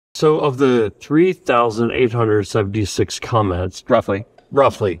So of the 3,876 comments, Roughly,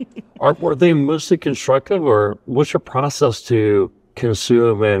 were they mostly constructive, or what's your process to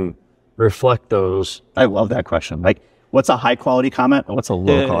consume and reflect those? I love that question. Like, what's a high quality comment and what's a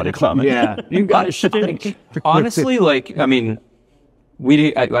low quality comment? Yeah, you guys stink. Honestly, like, I mean,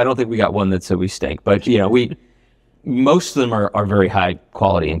 I don't think we got one that said we stink, but most of them are very high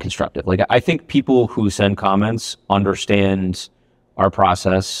quality and constructive. Like, I think people who send comments understand our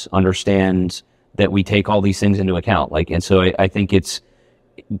process, understand that we take all these things into account. Like, and so I think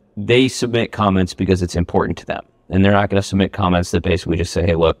they submit comments because it's important to them, and they're not going to submit comments that basically just say,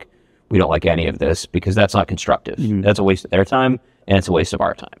 hey, look, we don't like any of this, because that's not constructive. That's a waste of their time, and it's a waste of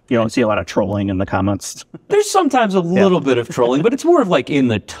our time. You don't see a lot of trolling in the comments. There's sometimes a little bit of trolling, but it's more of like in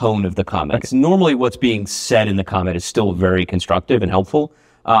the tone of the comments. Okay. Normally what's being said in the comment is still very constructive and helpful.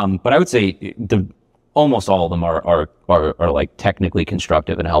 But I would say almost all of them are like technically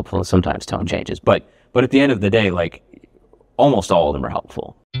constructive and helpful, and sometimes tone changes. But at the end of the day, like, almost all of them are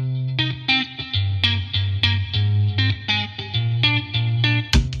helpful.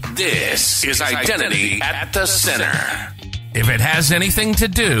 This is Identity at the Center. If it has anything to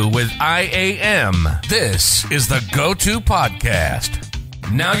do with IAM, this is the go-to podcast.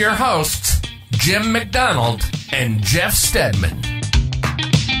 Now your hosts, Jim McDonald and Jeff Stedman.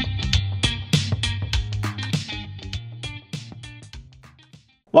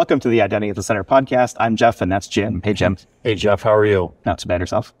 Welcome to the Identity at the Center podcast. I'm Jeff, and that's Jim. Hey, Jim. Hey, Jeff, how are you? Not too bad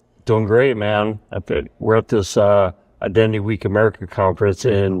yourself. Doing great, man. We're at this Identity Week America conference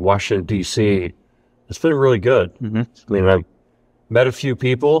in Washington, D.C. It's been really good. I mean, I've met a few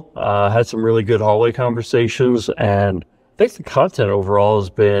people, had some really good hallway conversations, and I think the content overall has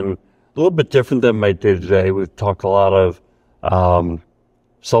been a little bit different than my day-to-day. We've talked a lot of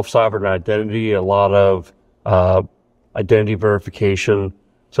self-sovereign identity, a lot of identity verification.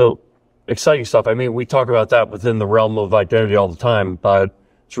 So exciting stuff. I mean, we talk about that within the realm of identity all the time, but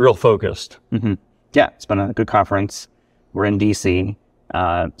it's real focused. Yeah, it's been a good conference. We're in DC.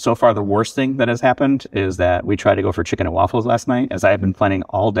 So far, the worst thing that has happened is that we tried to go for chicken and waffles last night, as I have been planning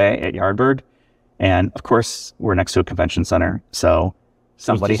all day at Yardbird. And of course, we're next to a convention center. So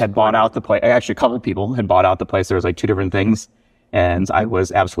somebody had bought out the place. Actually, a couple of people had bought out the place. There was like two different things. And I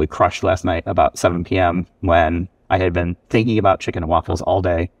was absolutely crushed last night about 7 p.m. when I had been thinking about chicken and waffles all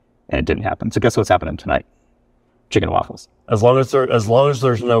day, and it didn't happen. So guess what's happening tonight? Chicken and waffles. As long as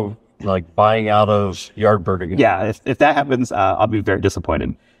there's no like buying out of Yardbird again. Yeah, if that happens, I'll be very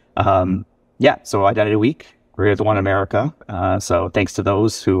disappointed. Yeah, so Identity Week, we're the one in America. So thanks to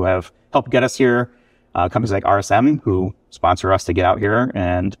those who have helped get us here. Companies like RSM who sponsor us to get out here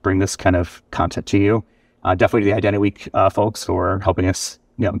and bring this kind of content to you. Definitely the Identity Week folks who are helping us,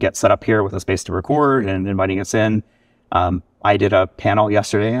 get set up here with a space to record and inviting us in. I did a panel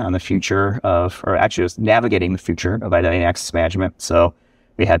yesterday on the future of, or actually it was navigating the future of identity and access management. So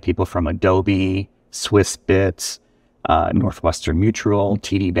we had people from Adobe, Swissbit, Northwestern Mutual,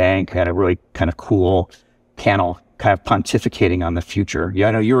 TD Bank. Had a really kind of cool panel kind of pontificating on the future. Yeah,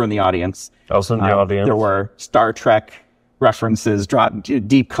 I know you were in the audience. I was in the audience. There were Star Trek references,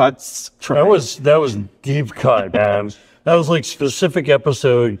 deep cuts. That was deep cut, man. That was like specific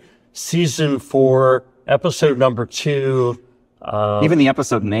episode, season 4, episode number 2. Even the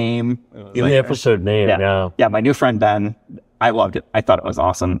episode name. Yeah, my new friend Ben, I loved it. I thought it was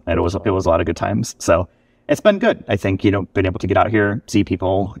awesome, and it was a lot of good times. So it's been good. I think been able to get out here, see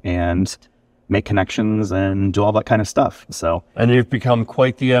people, and make connections and do all that kind of stuff. So and you've become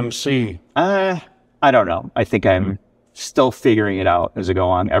quite the MC. I don't know. I think I'm still figuring it out as I go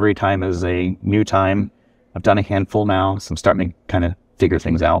on. Every time is a new time. I've done a handful now, so I'm starting to kind of figure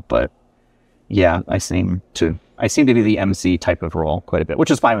things out. But yeah, I seem to be the MC type of role quite a bit,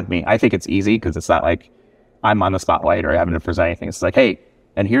 which is fine with me. I think it's easy because it's not like I'm on the spotlight or having to present anything. It's like, hey,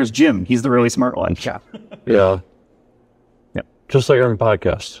 and here's Jim. He's the really smart one. Yeah. Yeah. Yep. Just like on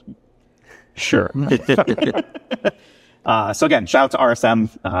podcast. Sure. So again, shout out to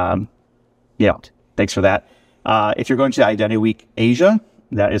RSM. Thanks for that. If you're going to Identity Week Asia,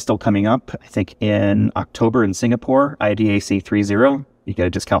 that is still coming up, I think in October in Singapore, IDAC 30, you get a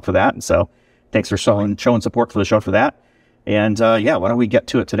discount for that. And so thanks for showing support for the show for that. And why don't we get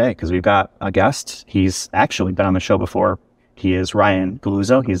to it today? Because we've got a guest. He's actually been on the show before. He is Ryan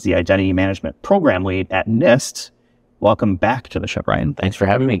Galluzzo. He's the Identity Management Program Lead at NIST. Welcome back to the show, Ryan. Thanks for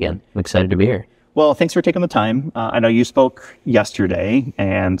having me again. I'm excited to be here. Well, thanks for taking the time. I know you spoke yesterday,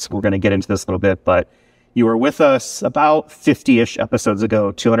 and we're going to get into this a little bit, but you were with us about 50-ish episodes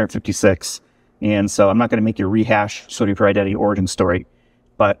ago, 256. And so I'm not going to make you rehash sort of your identity origin story.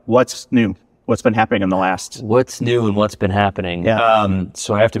 But what's new? what's been happening in the last. What's new and what's been happening? Yeah.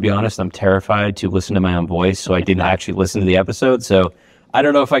 So I have to be honest, I'm terrified to listen to my own voice, so I didn't actually listen to the episode. So I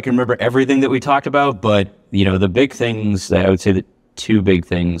don't know if I can remember everything that we talked about, but the big things that I would say, the two big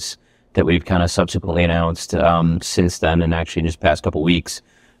things that we've kind of subsequently announced since then, and actually in just past couple weeks.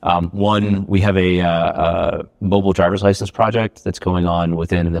 One, we have a mobile driver's license project that's going on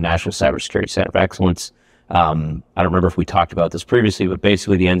within the National Cybersecurity Center of Excellence. I don't remember if we talked about this previously, but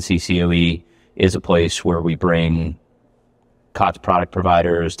basically the NCCOE is a place where we bring COTS product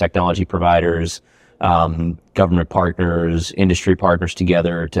providers, technology providers, government partners, industry partners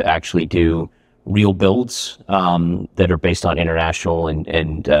together to actually do real builds that are based on international and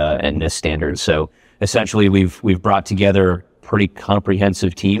NIST standards. So essentially, we've brought together a pretty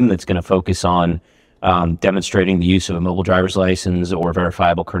comprehensive team that's going to focus on demonstrating the use of a mobile driver's license or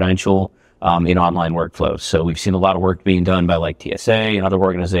verifiable credential in online workflows. So we've seen a lot of work being done by like TSA and other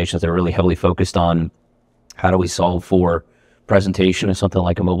organizations that are really heavily focused on how do we solve for presentation of something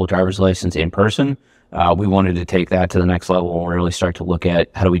like a mobile driver's license in person. We wanted to take that to the next level and really start to look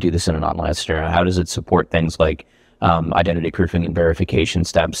at how do we do this in an online scenario? How does it support things like identity proofing and verification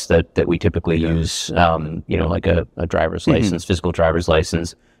steps that we typically use, like a driver's license, physical driver's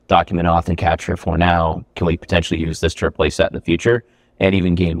license, document auth and capture for now. Can we potentially use this to replace that in the future and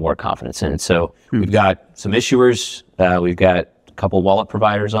even gain more confidence in it? So we've got some issuers. We've got a couple wallet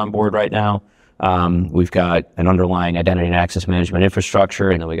providers on board right now. We've got an underlying identity and access management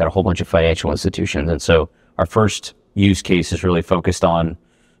infrastructure, and then we got a whole bunch of financial institutions. And so our first use case is really focused on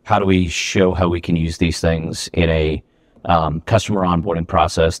how do we show how we can use these things in a customer onboarding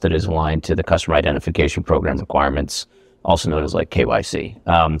process that is aligned to the customer identification program requirements, also known as like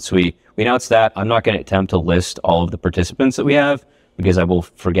KYC. So we announced that. I'm not going to attempt to list all of the participants that we have because I will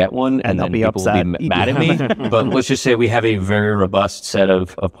forget one and then people will be mad at me. But let's just say we have a very robust set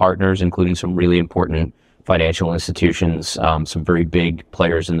of partners, including some really important financial institutions, some very big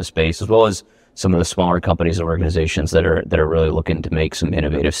players in the space, as well as some of the smaller companies and organizations that are really looking to make some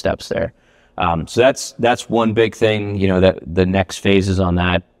innovative steps there. So that's one big thing. That the next phases on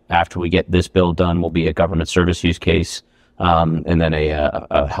that after we get this build done will be a government service use case, and then a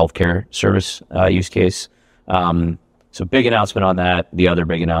healthcare service use case. So big announcement on that. The other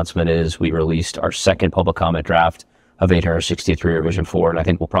big announcement is we released our second public comment draft of 863 revision 4, and I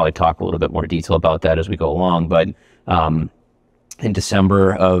think we'll probably talk a little bit more detail about that as we go along. But in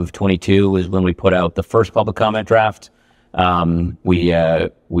December of 22 is when we put out the first public comment draft.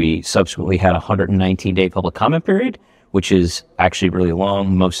 We subsequently had a 119-day public comment period, which is actually really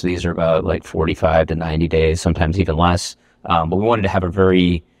long. Most of these are about like 45 to 90 days, sometimes even less. But we wanted to have a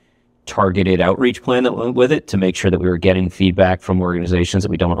very targeted outreach plan that went with it to make sure that we were getting feedback from organizations that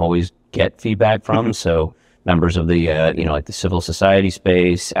we don't always get feedback from. So members of the, like the civil society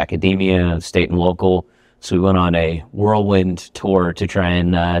space, academia, state and local. So we went on a whirlwind tour to try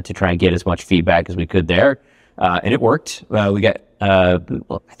and get as much feedback as we could there. And it worked. We got, I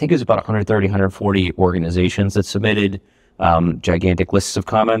think it was about 130, 140 organizations that submitted gigantic lists of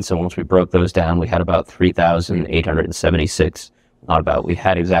comments. And once we broke those down, we had about 3,876. We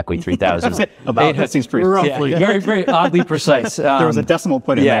had exactly 3,000. About, that seems pretty roughly. Yeah, very, very oddly precise. There was a decimal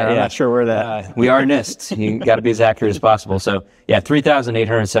put in there. I'm not sure where that. We are NIST. You got to be as accurate as possible. So,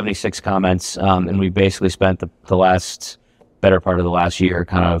 3,876 comments. And we basically spent the better part of the last year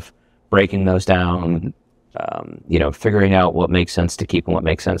kind of breaking those down, figuring out what makes sense to keep and what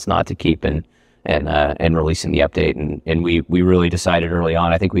makes sense not to keep and releasing the update. And we really decided early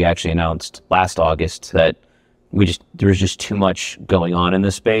on, I think we actually announced last August that there was just too much going on in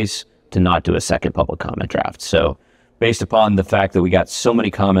this space to not do a second public comment draft. So based upon the fact that we got so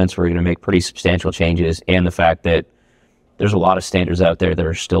many comments, we're going to make pretty substantial changes, and the fact that there's a lot of standards out there that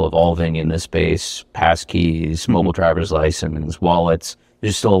are still evolving in this space, passkeys, mobile driver's license, wallets.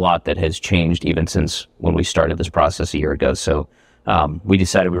 There's still a lot that has changed even since when we started this process a year ago. So we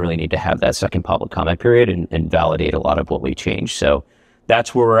decided we really need to have that second public comment period and validate a lot of what we changed. So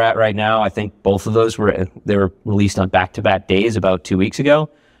that's where we're at right now. I think both of those were released on back-to-back days about 2 weeks ago.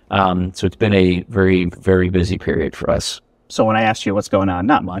 So it's been a very, very busy period for us. So when I asked you what's going on,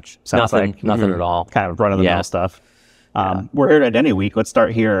 not much. Sounds nothing at all. Kind of run-of-the-mill stuff. We're here at Identity Week. Let's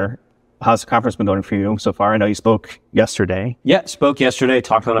start here. How's the conference been going for you so far? I know you spoke yesterday. Yeah, spoke yesterday.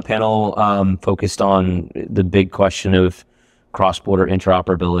 Talked on a panel focused on the big question of cross-border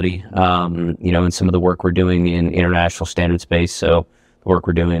interoperability, and some of the work we're doing in international standard space. So the work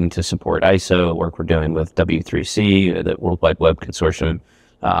we're doing to support ISO, work we're doing with W3C, the World Wide Web Consortium,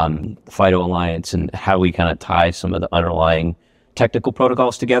 the FIDO Alliance, and how we kind of tie some of the underlying technical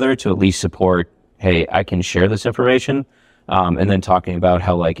protocols together to at least support, hey, I can share this information, And then talking about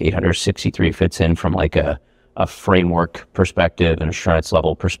how like 863 fits in from like a framework perspective and assurance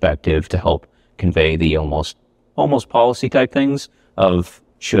level perspective to help convey the almost policy type things of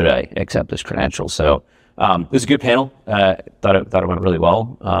should I accept this credential. So it was a good panel. Thought it went really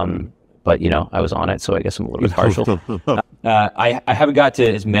well. But I was on it, so I guess I'm a little bit partial. I haven't got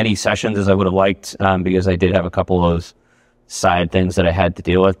to as many sessions as I would have liked because I did have a couple of side things that I had to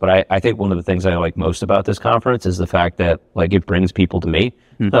deal with. But I think one of the things I like most about this conference is the fact that like it brings people to me.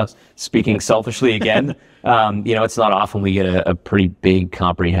 Speaking selfishly again, it's not often we get a pretty big,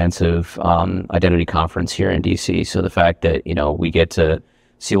 comprehensive identity conference here in DC. So the fact that we get to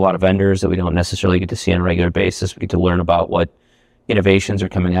see a lot of vendors that we don't necessarily get to see on a regular basis, we get to learn about what innovations are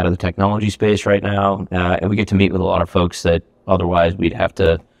coming out of the technology space right now, and we get to meet with a lot of folks that otherwise we'd have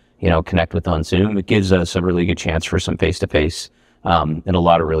to connect with on Zoom. It gives us a really good chance for some face-to-face and a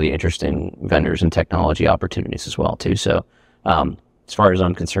lot of really interesting vendors and technology opportunities as well too. So as far as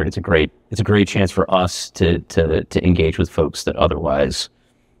I'm concerned, it's a great chance for us to engage with folks that otherwise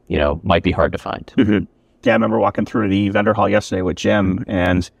might be hard to find. Mm-hmm. Yeah, I remember walking through the vendor hall yesterday with Jim,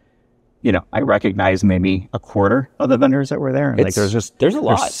 and I recognized maybe a quarter of the vendors that were there. There's a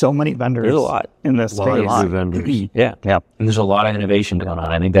lot. There's so many vendors. There's a lot in this space. Vendors. Yeah. And there's a lot of innovation going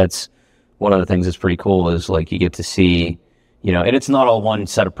on. I think that's one of the things that's pretty cool is like you get to see, and it's not all one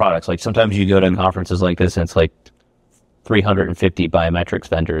set of products. Like sometimes you go to conferences like this and it's like 350 biometrics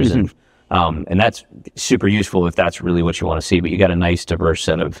vendors, and that's super useful if that's really what you want to see. But you got a nice diverse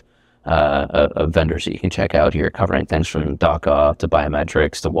set of vendors that you can check out here, covering things from DocOff to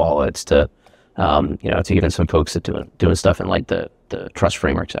biometrics to wallets to to even some folks that doing stuff in like the trust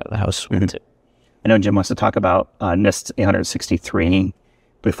frameworks out of the house too. I know Jim wants to talk about NIST 863.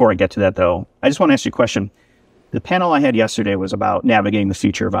 Before I get to that though, I just want to ask you a question. The panel I had yesterday was about navigating the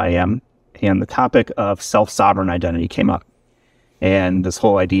future of IAM, and the topic of self-sovereign identity came up, and this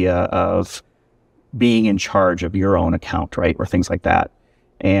whole idea of being in charge of your own account, right, or things like that.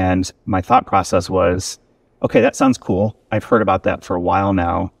 And my thought process was, okay, that sounds cool. I've heard about that for a while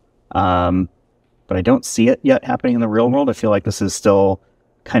now, but I don't see it yet happening in the real world. I feel like this is still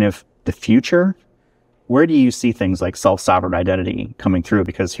kind of the future. Where do you see things like self-sovereign identity coming through?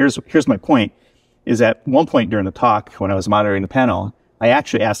 Because here's my point, is at one point during the talk, when I was monitoring the panel, I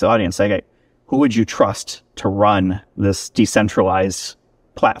actually asked the audience, like, who would you trust to run this decentralized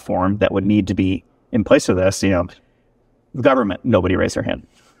platform that would need to be in place for this? The government, nobody raised their hand.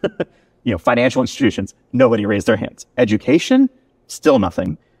 Financial institutions, nobody raised their hands. Education, still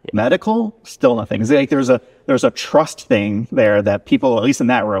nothing. Medical, still nothing. It's like there's a trust thing there that people, at least in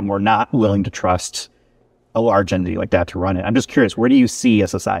that room, were not willing to trust a large entity like that to run it. I'm just curious, where do you see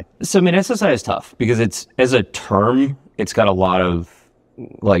SSI? So I mean, SSI is tough because it's, as a term, it's got a lot of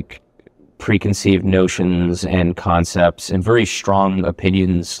like preconceived notions and concepts and very strong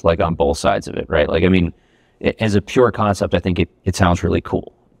opinions like on both sides of it, right? Like, I mean, as a pure concept, I think it sounds really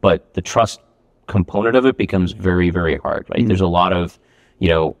cool, but the trust component of it becomes very, very hard, right? There's a lot of,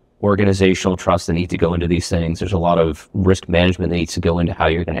 organizational trust that needs to go into these things. There's a lot of risk management that needs to go into how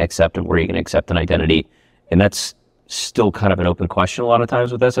you're going to accept and where you're going to accept an identity. And that's still kind of an open question a lot of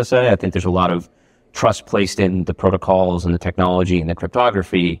times with SSA. I think there's a lot of trust placed in the protocols and the technology and the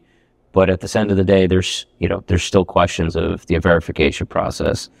cryptography, but at the end of the day, there's still questions of the verification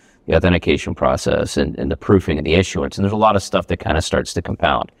process, the authentication process, and the proofing and the issuance. And there's a lot of stuff that kind of starts to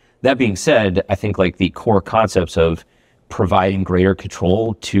compound. That being said, I think like the core concepts of providing greater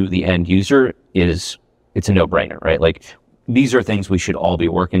control to the end user it's a no-brainer, right? Like these are things we should all be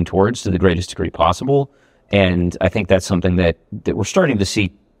working towards to the greatest degree possible. And I think that's something that we're starting to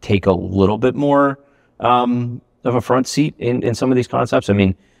see take a little bit more of a front seat in some of these concepts. I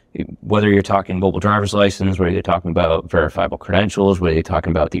mean, whether you're talking mobile driver's license, whether you're talking about verifiable credentials, whether you're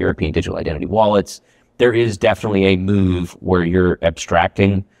talking about the European digital identity wallets, there is definitely a move where you're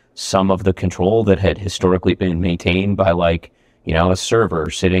abstracting some of the control that had historically been maintained by like, a server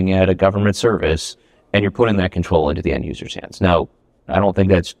sitting at a government service, and you're putting that control into the end user's hands. Now, I don't think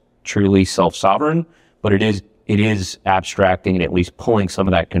that's truly self-sovereign, but it is abstracting and at least pulling some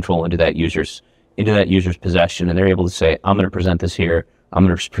of that control into that user's possession, and they're able to say, I'm going to present this here, I'm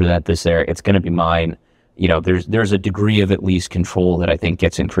going to present this there, it's going to be mine. There's a degree of at least control that I think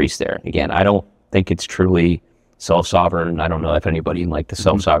gets increased there. Again, I don't think it's truly self-sovereign. I don't know if anybody in like the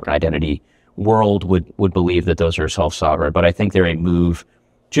self-sovereign identity world would believe that those are self-sovereign, but I think they're a move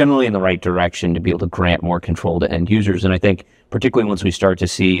generally in the right direction to be able to grant more control to end users. And I think particularly once we start to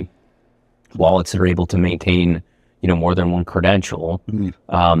see wallets that are able to maintain, more than one credential,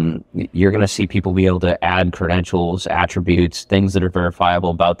 you're going to see people be able to add credentials, attributes, things that are verifiable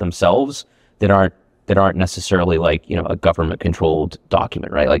about themselves that aren't that aren't necessarily like, a government controlled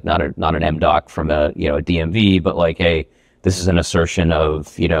document, right? Like not an MDoc from a DMV, but like, hey, this is an assertion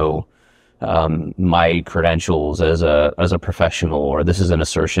of, my credentials as a professional, or this is an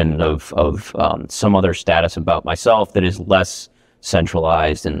assertion of some other status about myself that is less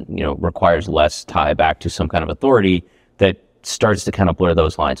centralized and, requires less tie back to some kind of authority that starts to kind of blur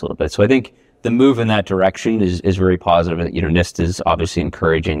those lines a little bit. So I think the move in that direction is very positive. NIST is obviously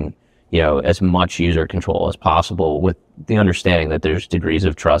encouraging, as much user control as possible, with the understanding that there's degrees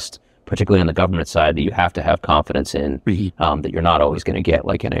of trust, particularly on the government side, that you have to have confidence in, that you're not always going to get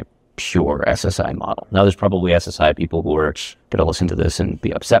like in a pure SSI model. Now, there's probably SSI people who are going to listen to this and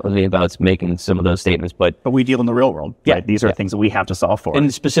be upset with me about making some of those statements, but we deal in the real world. Yeah, right? These are things that we have to solve for.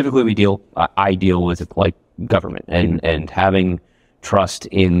 And specifically, I deal with like government and having trust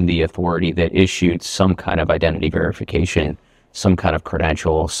in the authority that issued some kind of identity verification, some kind of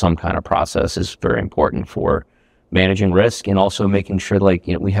credential, some kind of process is very important for managing risk, and also making sure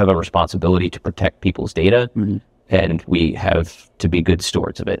we have a responsibility to protect people's data, and we have to be good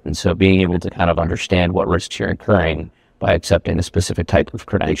stewards of it. And so being able to kind of understand what risks you're incurring by accepting a specific type of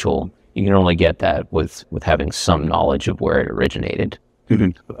credential, you can only get that with having some knowledge of where it originated.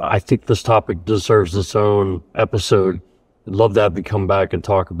 I think this topic deserves its own episode. I'd love to have you come back and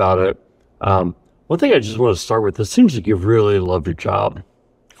talk about it. One thing I just want to start with, it seems like you really love your job.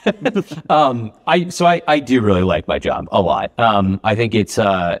 I do really like my job a lot. I think it's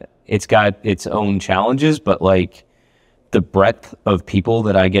got its own challenges, but like the breadth of people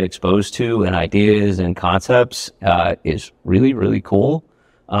that I get exposed to and ideas and concepts is really, really cool.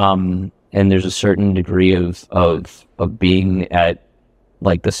 And there's a certain degree of being at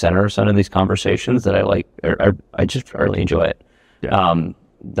like the center of some of these conversations that I like. I just really enjoy it. Yeah.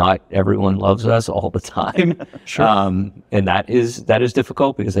 Not everyone loves us all the time. Sure. And that is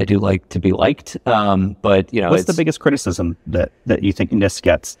difficult, because I do like to be liked. But what's the biggest criticism that you think NIST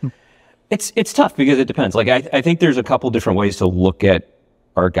gets? It's tough, because it depends. Like I think there's a couple different ways to look at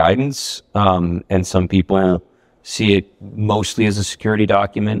our guidance. And some people see it mostly as a security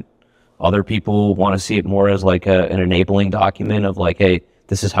document. Other people want to see it more as like an enabling document of like, hey,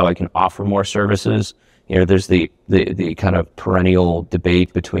 this is how I can offer more services. There's the kind of perennial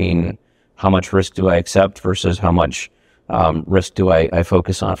debate between how much risk do I accept versus how much risk do I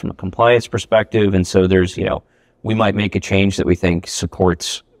focus on from a compliance perspective. And so there's, we might make a change that we think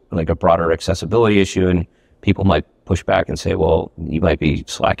supports like a broader accessibility issue, and people might push back and say, well, you might be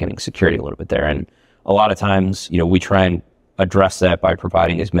slackening security a little bit there. And a lot of times, we try and address that by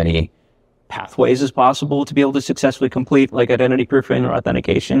providing as many pathways as possible to be able to successfully complete like identity proofing or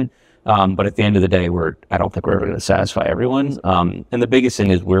authentication. But at the end of the day, I don't think we're ever going to satisfy everyone. And the biggest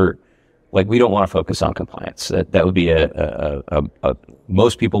thing is we don't want to focus on compliance. That would be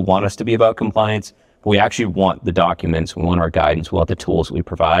most people want us to be about compliance, but we actually want the documents, we want our guidance, we want the tools we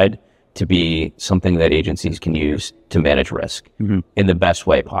provide to be something that agencies can use to manage risk in the best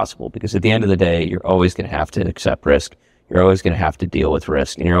way possible. Because at the end of the day, you're always going to have to accept risk. You're always going to have to deal with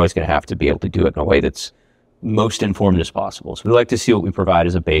risk, and you're always going to have to be able to do it in a way that's most informed as possible. So we like to see what we provide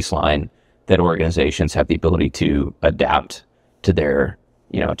as a baseline that organizations have the ability to adapt to their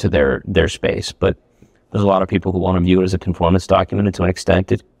space. But there's a lot of people who want to view it as a conformance document, and to an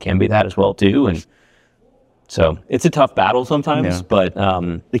extent it can be that as well too. And so it's a tough battle sometimes, but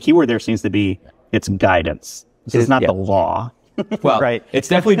the key word there seems to be it's guidance. This is not the law. Well, right. It's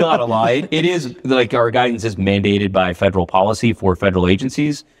definitely not a law. It is like our guidance is mandated by federal policy for federal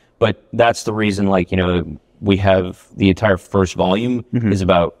agencies, but that's the reason, we have the entire first volume is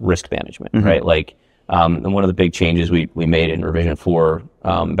about risk management, right? Like, and one of the big changes we made in revision 4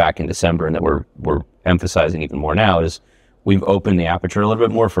 back in December, and that we're emphasizing even more now, is we've opened the aperture a little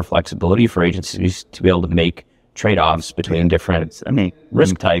bit more for flexibility for agencies to be able to make trade-offs between different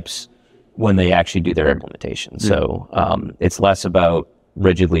risk types when they actually do their implementation. So it's less about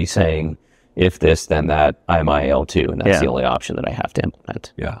rigidly saying, if this, then that, I'm IL2, and that's the only option that I have to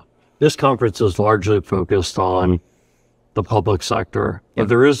implement. Yeah. This conference is largely focused on the public sector, but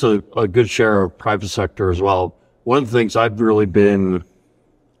there is a good share of private sector as well. One of the things I've really been,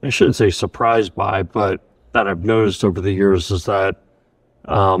 I shouldn't say surprised by, but that I've noticed over the years is that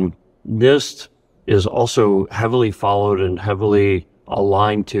NIST is also heavily followed and heavily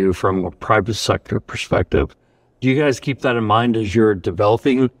aligned to from a private sector perspective. Do you guys keep that in mind as you're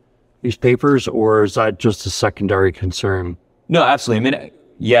developing these papers, or is that just a secondary concern? No, absolutely. I mean,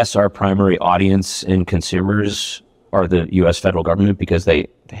 yes, our primary audience and consumers are the U.S. federal government, because they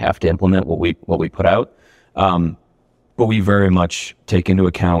have to implement what we put out. But we very much take into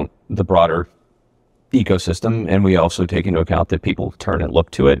account the broader ecosystem, and we also take into account that people turn and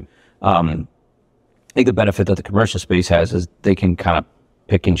look to it. think the benefit that the commercial space has is they can kind of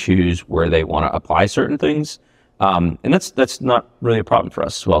pick and choose where they want to apply certain things. And that's not really a problem for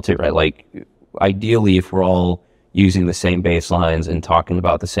us as well too, right? Like ideally, if we're all using the same baselines and talking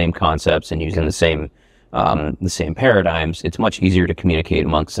about the same concepts and using the same paradigms, it's much easier to communicate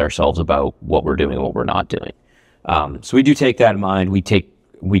amongst ourselves about what we're doing and what we're not doing. So we do take that in mind. We take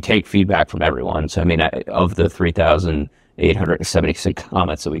feedback from everyone. So I mean, of the 3,876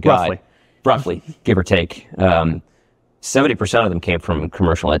 comments that we got, roughly give or take, 70% of them came from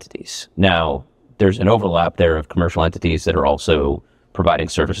commercial entities. Now, there's an overlap there of commercial entities that are also providing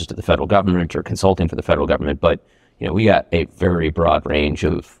services to the federal government or consulting for the federal government. But, we got a very broad range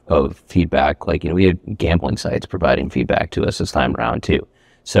of feedback. Like, we had gambling sites providing feedback to us this time around too.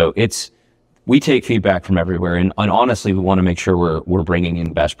 So we take feedback from everywhere. And honestly, we want to make sure we're bringing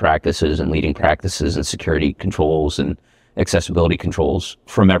in best practices and leading practices and security controls and accessibility controls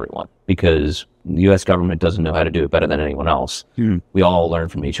from everyone, because the U.S. government doesn't know how to do it better than anyone else. We all learn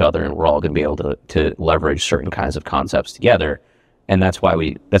from each other, and we're all going to be able to leverage certain kinds of concepts together. And that's why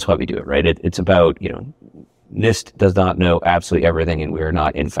we do it, right? It's about, NIST does not know absolutely everything, and we are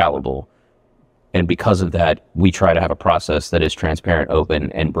not infallible. And because of that, we try to have a process that is transparent, open,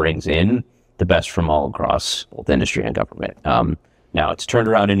 and brings in the best from all across both industry and government. Now, it's turned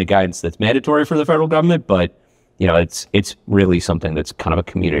around into guidance that's mandatory for the federal government, but it's really something that's kind of a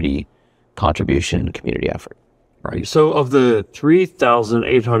community contribution, community effort. Right. So of the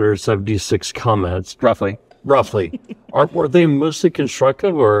 3,876 comments, Roughly. were they mostly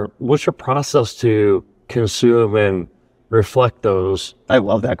constructive, or what's your process to consume and reflect those? I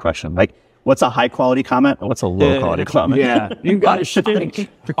love that question. Like, what's a high quality comment and what's a low quality comment? Yeah, you guys think.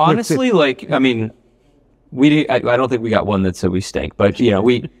 Honestly, like, I mean, I don't think we got one that said we stink, but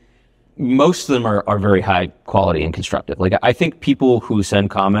most of them are very high quality and constructive. Like, I think people who send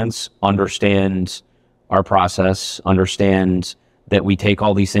comments understand our process, understand that we take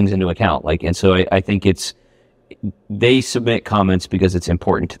all these things into account. Like, and so I think they submit comments because it's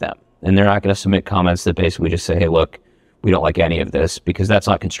important to them. And they're not going to submit comments that basically just say, hey, look, we don't like any of this, because that's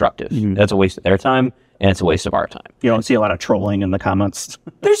not constructive. That's a waste of their time, and it's a waste of our time. You don't see a lot of trolling in the comments.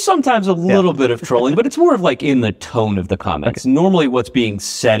 There's sometimes a little bit of trolling, but it's more of like in the tone of the comments. Okay. Normally what's being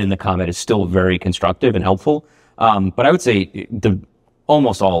said in the comment is still very constructive and helpful. But I would say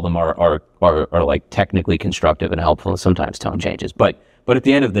almost all of them are like technically constructive and helpful. Sometimes tone changes, but at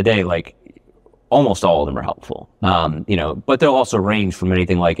the end of the day, like, almost all of them are helpful. But they'll also range from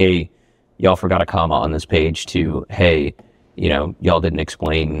anything like, hey, y'all forgot a comma on this page, to, hey, y'all didn't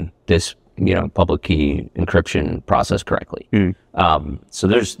explain this, public key encryption process correctly. So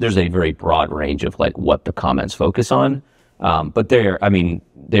there's a very broad range of like what the comments focus on. But they're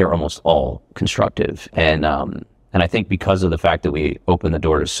almost all constructive. And I think because of the fact that we opened the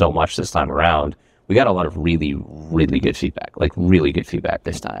door to so much this time around, we got a lot of really, really good feedback, like really good feedback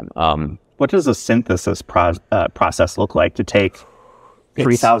this time. What does a synthesis process look like to take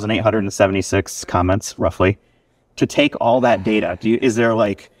 3,876 comments, roughly, to take all that data? Is there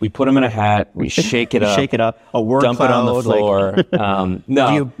like... We put them in a hat, we shake it up, a word dump cloud, it on the floor. Like,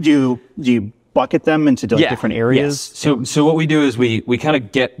 No. Do you bucket them into different areas? Yes. So what we do is we kind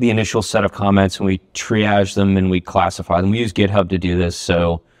of get the initial set of comments, and we triage them and we classify them. We use GitHub to do this.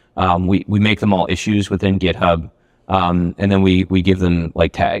 So we make them all issues within GitHub. And then we give them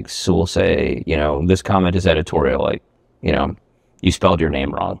like tags. So we'll say, this comment is editorial, like, you spelled your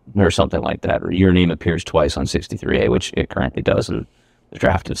name wrong or something like that, or your name appears twice on 63A, which it currently does in the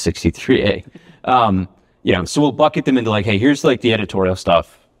draft of 63A. So we'll bucket them into like, hey, here's like the editorial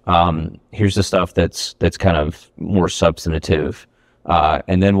stuff. Here's the stuff that's kind of more substantive.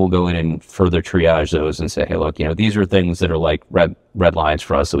 And then we'll go in and further triage those and say, hey, look, these are things that are like red lines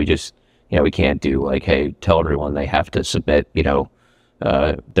for us that we just, we can't do. Like, hey, tell everyone they have to submit,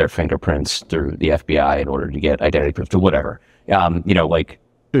 their fingerprints through the FBI in order to get identity proof or whatever. The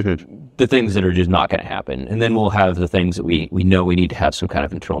things that are just not going to happen. And then we'll have the things that we know we need to have some kind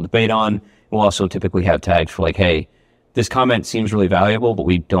of internal debate on. We'll also typically have tags for like, hey, this comment seems really valuable, but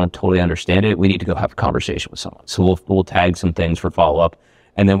we don't totally understand it. We need to go have a conversation with someone. So we'll tag some things for follow-up.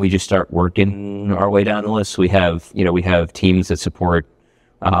 And then we just start working our way down the list. So we have teams that support,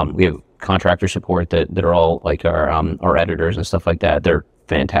 we have contractor support that are all like our editors and stuff like that. They're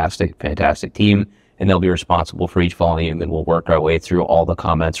fantastic team, and they'll be responsible for each volume, and we'll work our way through all the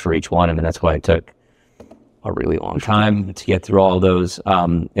comments for each one. I mean, that's why it took a really long time to get through all of those.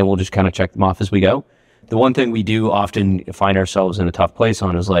 And we'll just kind of check them off as we go. The one thing we do often find ourselves in a tough place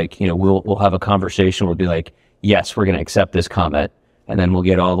on is like, we'll have a conversation. We'll be like, yes, we're going to accept this comment. And then we'll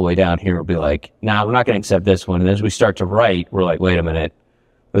get all the way down here. We'll be like, nah, we're not going to accept this one. And as we start to write, we're like, wait a minute.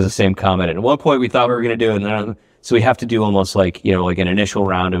 was the same comment. And at one point we thought we were going to do it. And then, so we have to do almost like, you know, like an initial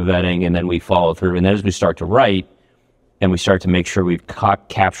round of vetting, and then we follow through. And then as we start to write and we start to make sure we've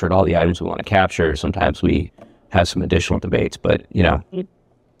captured all the items we want to capture, sometimes we have some additional debates. But, you know,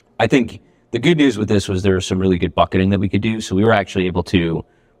 I think the good news with this was there was some really good bucketing that we could do. So we were actually able to,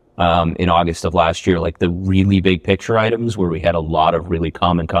 in August of last year, like the really big picture items where we had a lot of really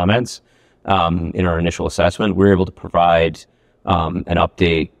common comments in our initial assessment, we were able to provide an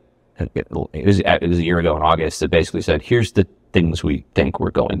update. It was a year ago in August that basically said, here's the things we think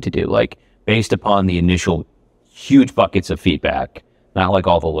we're going to do, like based upon the initial huge buckets of feedback, not like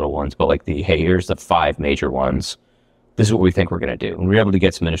all the little ones, but like hey, here's the 5 major ones. This is what we think we're going to do. And we were able to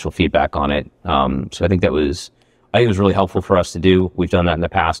get some initial feedback on it. So I think it was really helpful for us to do. We've done that in the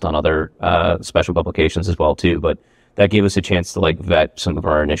past on other special publications as well too, but that gave us a chance to like vet some of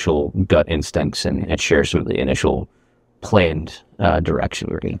our initial gut instincts and share some of the initial planned direction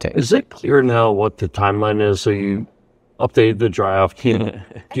we were going to take. Is it clear now what the timeline is? So you updated the draft. Do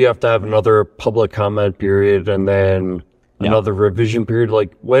you have to have another public comment period and then another revision period?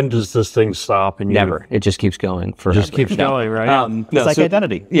 Like, when does this thing stop? And Never. It just keeps going forever. Just keeps going, right? It's like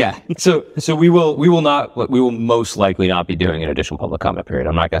identity. Yeah. So we will most likely not be doing an additional public comment period.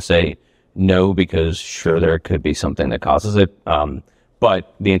 I'm not going to say no, because sure, there could be something that causes it.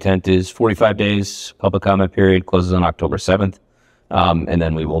 But the intent is 45 days public comment period, closes on October 7th. And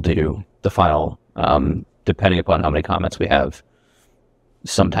then we will do the final, depending upon how many comments we have,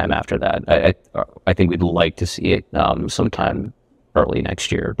 sometime after that. I think we'd like to see it sometime early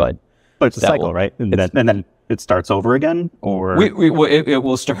next year, but it's a cycle, right? And then it starts over again, or it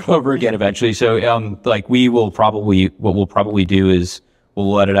will start over again eventually. So like what we'll probably do is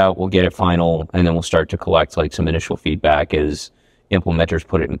we'll let it out, we'll get it final, and then we'll start to collect like some initial feedback as implementers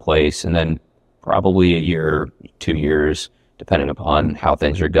put it in place, and then probably a year, 2 years, depending upon how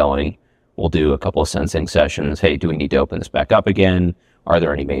things are going, we'll do a couple of sensing sessions. Hey, do we need to open this back up again? Are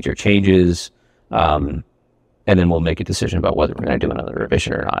there any major changes? And then we'll make a decision about whether we're going to do another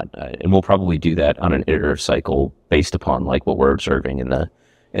revision or not. And we'll probably do that on an iterative cycle based upon like what we're observing in the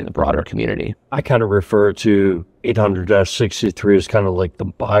broader community. I kind of refer to 800-63 as kind of like the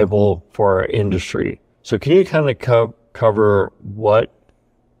Bible for our industry. So can you kind of cover what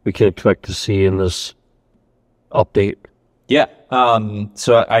we can expect to see in this update? Yeah.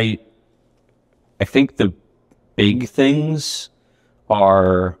 So I think the big things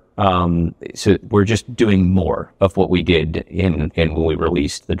are, so we're just doing more of what we did in when we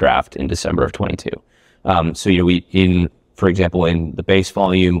released the draft in December of 22. So, you know, for example, in the base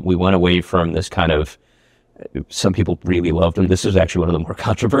volume, we went away from this kind of, some people really loved them. This is actually one of the more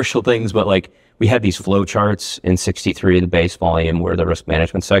controversial things, but like we had these flow charts in 63 of the base volume where the risk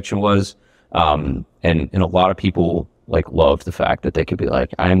management section was. And a lot of people like loved the fact that they could be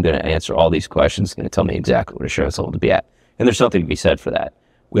like, I'm going to answer all these questions, it's going to tell me exactly what insurance level to be at. And there's something to be said for that.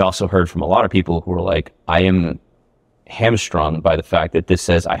 We also heard from a lot of people who were like, I am hamstrung by the fact that this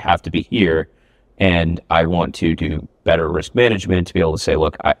says I have to be here, and I want to do better risk management to be able to say,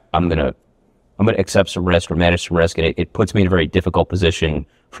 look, I'm going to accept some risk or manage some risk, and it puts me in a very difficult position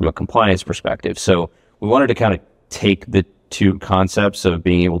from a compliance perspective. So we wanted to kind of take the two concepts of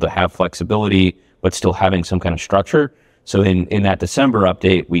being able to have flexibility but still having some kind of structure. So in that December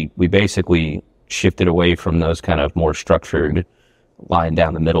update, we basically shifted away from those kind of more structured line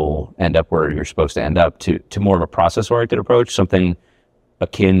down the middle, end up where you're supposed to end up, to more of a process-oriented approach, something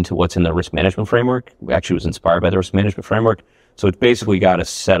akin to what's in the risk management framework. We actually was inspired by the risk management framework. So it's basically got a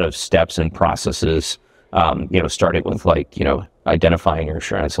set of steps and processes, starting with like, identifying your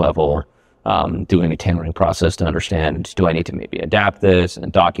insurance level, doing a tailoring process to understand, do I need to maybe adapt this,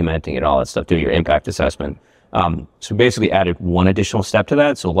 and documenting it, all that stuff, doing your impact assessment. So basically added one additional step to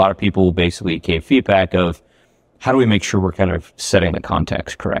that. So a lot of people basically gave feedback of, how do we make sure we're kind of setting the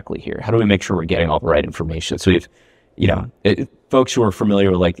context correctly here? How do we make sure we're getting all the right information? So we've, folks who are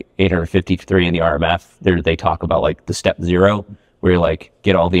familiar with like 853 in the RMF, they talk about like the step 0, where you like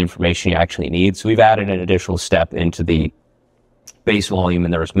get all the information you actually need. So we've added an additional step into the base volume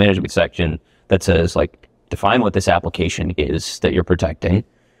in the risk management section that says like, define what this application is that you're protecting,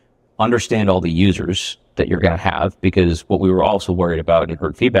 understand all the users that you're going to have, because what we were also worried about and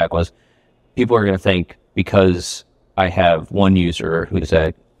heard feedback was people are going to think, because I have one user who's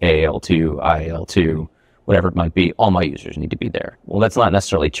at AL2, IL2, whatever it might be, all my users need to be there. Well, that's not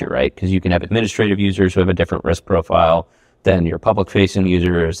necessarily true, right? Because you can have administrative users who have a different risk profile than your public-facing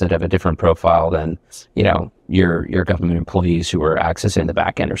users that have a different profile than, your government employees who are accessing the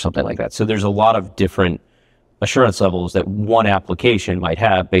back end or something like that. So there's a lot of different assurance levels that one application might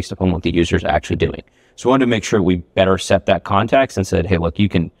have based upon what the user is actually doing. So we wanted to make sure we better set that context and said, hey, look, you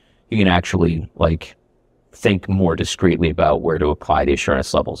can actually like think more discreetly about where to apply the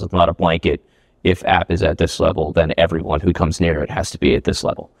assurance levels. It's not a blanket. If app is at this level, then everyone who comes near it has to be at this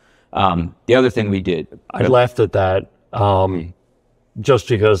level. The other thing we did, I laughed at that just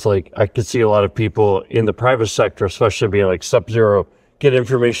because like I could see a lot of people in the private sector, especially being like Sub-Zero, get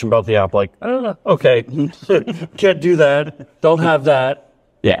information about the app like, I don't know, okay, can't do that, don't have that.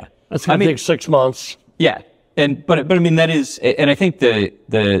 Yeah. That's going to take 6 months. Yeah. But I mean, that is, and I think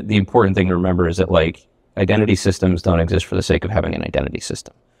the important thing to remember is that like identity systems don't exist for the sake of having an identity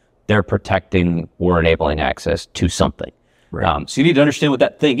system. They're protecting or enabling access to something. Right. So you need to understand what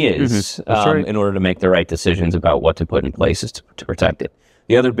that thing is in order to make the right decisions about what to put in place to protect it.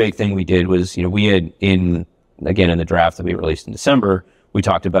 The other big thing we did was, we had in the draft that we released in December, we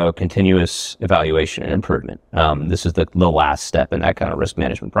talked about continuous evaluation and improvement. This is the last step in that kind of risk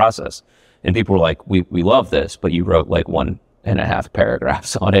management process. And people were like, we love this, but you wrote like 1.5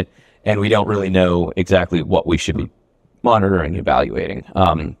 paragraphs on it, and we don't really know exactly what we should be monitoring, evaluating.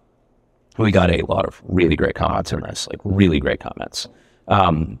 We got a lot of really great comments on this, like really great comments.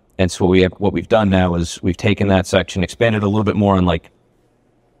 And so what we've done now is we've taken that section, expanded a little bit more on like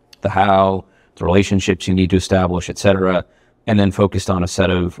the how, the relationships you need to establish, et cetera, and then focused on a set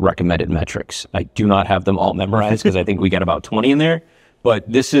of recommended metrics. I do not have them all memorized because I think we got about 20 in there. But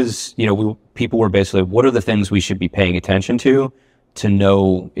this is, people were basically, what are the things we should be paying attention to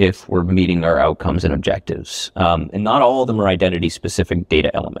know if we're meeting our outcomes and objectives? And not all of them are identity-specific data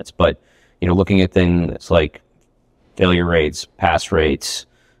elements, but looking at things like failure rates, pass rates,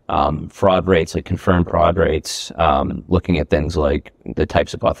 fraud rates, like confirmed fraud rates, looking at things like the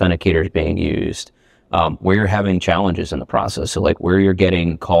types of authenticators being used, where you're having challenges in the process. So like where you're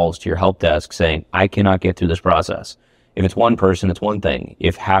getting calls to your help desk saying, I cannot get through this process. If it's one person, it's one thing.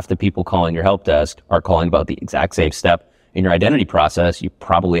 If half the people calling your help desk are calling about the exact same step in your identity process, you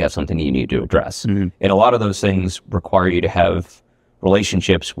probably have something you need to address. Mm-hmm. And a lot of those things require you to have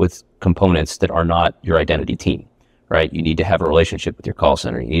relationships with components that are not your identity team, right? You need to have a relationship with your call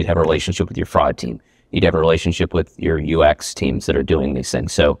center. You need to have a relationship with your fraud team. You need to have a relationship with your UX teams that are doing these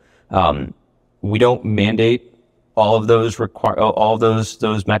things. So we don't mandate all of those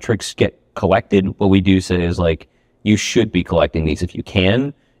those metrics get collected. What we do say is like, you should be collecting these if you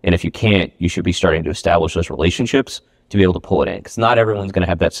can. And if you can't, you should be starting to establish those relationships to be able to pull it in. Because not everyone's going to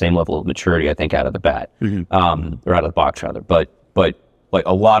have that same level of maturity, I think, out of the bat, or out of the box, rather. But like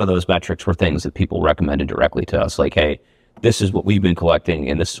a lot of those metrics were things that people recommended directly to us. Like, hey, this is what we've been collecting,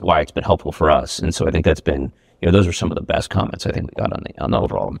 and this is why it's been helpful for us. And so I think that's been, those are some of the best comments I think we got on the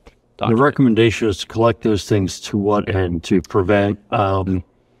overall document. The recommendation is to collect those things to what end? To prevent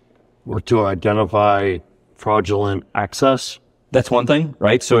or to identify fraudulent access? That's one thing,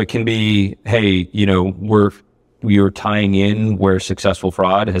 right? So it can be, hey, we're tying in where successful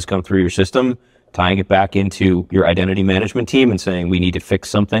fraud has come through your system, tying it back into your identity management team and saying we need to fix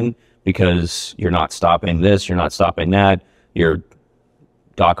something because you're not stopping this, you're not stopping that, your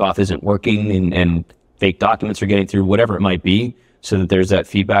doc auth isn't working and fake documents are getting through, whatever it might be, so that there's that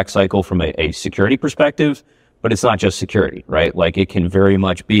feedback cycle from a security perspective. But it's not just security, right? Like it can very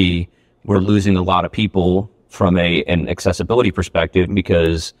much be we're losing a lot of people from an accessibility perspective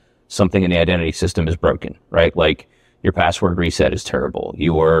because something in the identity system is broken, right? Like your password reset is terrible.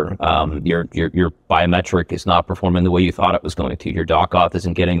 Your biometric is not performing the way you thought it was going to. Your doc auth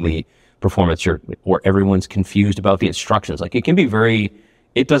isn't getting the performance, or everyone's confused about the instructions. Like it can be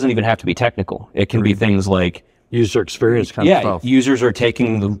it doesn't even have to be technical. It can be things like user experience kind of stuff. Users are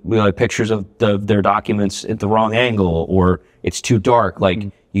taking the pictures of their documents at the wrong angle, or it's too dark. Like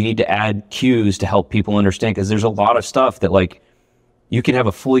you need to add cues to help people understand, because there's a lot of stuff that like you can have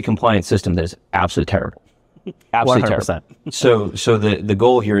a fully compliant system that is absolutely terrible. Absolutely 100%. Terrible. So the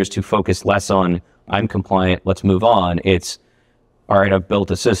goal here is to focus less on I'm compliant, let's move on. It's all right, I've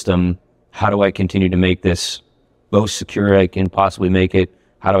built a system. How do I continue to make this most secure I can possibly make it?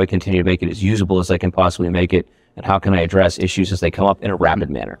 How do I continue to make it as usable as I can possibly make it? And how can I address issues as they come up in a rapid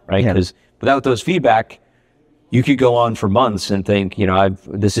manner, right? Because without those feedback, you could go on for months and think,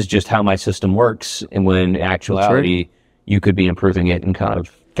 this is just how my system works. And when in actuality, you could be improving it and kind of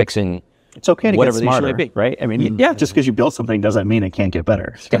fixing it's okay to whatever get smarter, the issue may be, right? I mean, just because you build something doesn't mean it can't get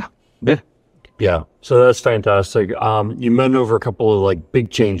better. Yeah. So that's fantastic. You went over a couple of like big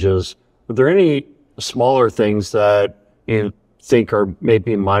changes. Are there any smaller things that you think are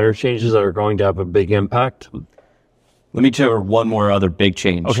maybe minor changes that are going to have a big impact? Let me cover one more other big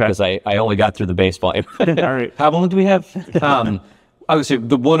change, because I only got through the baseball. All right. How long do we have? I would say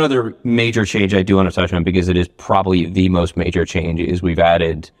the one other major change I do want to touch on, because it is probably the most major change, is we've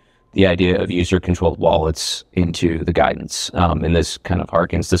added the idea of user-controlled wallets into the guidance. And this kind of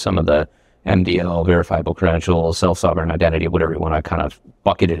harkens to some of the MDL, verifiable credentials, self-sovereign identity, whatever you want to kind of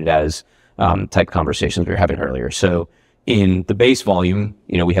bucket it as, type conversations we were having earlier. So in the base volume,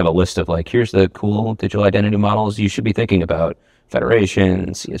 we have a list of like, here's the cool digital identity models you should be thinking about: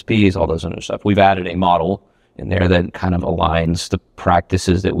 federation, CSPs, all those other stuff. We've added a model in there that kind of aligns the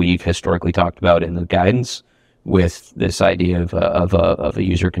practices that we've historically talked about in the guidance with this idea of a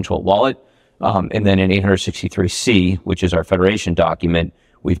user-controlled wallet. And then in 863C, which is our federation document,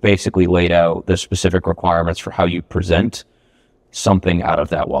 we've basically laid out the specific requirements for how you present something out of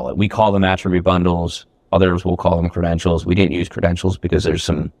that wallet. We call them attribute bundles. Others will call them credentials. We didn't use credentials because there's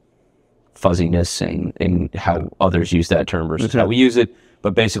some fuzziness in how others use that term versus how we use it.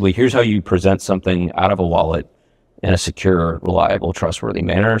 But basically, here's how you present something out of a wallet in a secure, reliable, trustworthy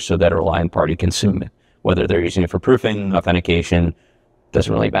manner so that a reliant party can consume it. Whether they're using it for proofing, authentication,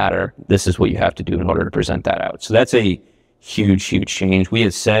 doesn't really matter. This is what you have to do in order to present that out. So that's a huge, huge change. We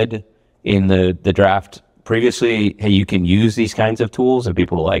had said in the draft previously, hey, you can use these kinds of tools, and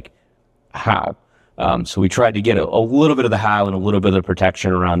people were like, how? So we tried to get a little bit of the how and a little bit of the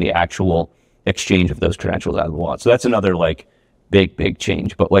protection around the actual exchange of those credentials out of the wallet. So that's another like big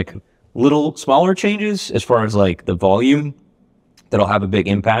change. But like little smaller changes as far as like the volume that'll have a big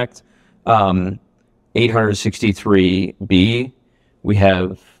impact. 863B, we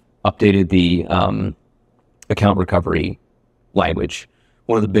have updated the account recovery language.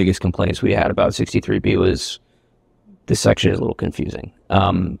 One of the biggest complaints we had about 63B was this section is a little confusing.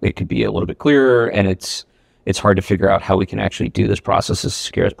 It could be a little bit clearer, and it's hard to figure out how we can actually do this process as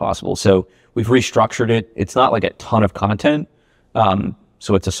secure as possible. So we've restructured it. It's not like a ton of content. So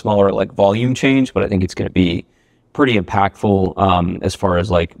it's a smaller like volume change, but I think it's going to be pretty impactful as far as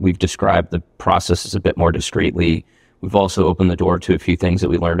like we've described the processes a bit more discreetly. We've also opened the door to a few things that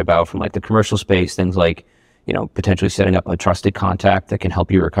we learned about from like the commercial space, things like, potentially setting up a trusted contact that can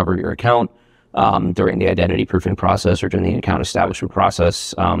help you recover your account during the identity proofing process or during the account establishment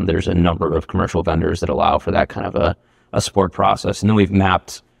process. There's a number of commercial vendors that allow for that kind of a support process. And then we've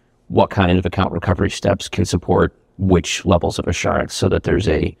mapped what kind of account recovery steps can support which levels of assurance so that there's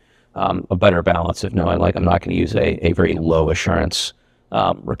a better balance of knowing, like, I'm not going to use a very low assurance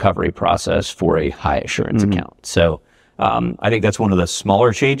recovery process for a high assurance account. So I think that's one of the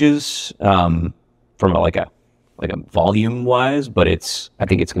smaller changes from a volume wise, but I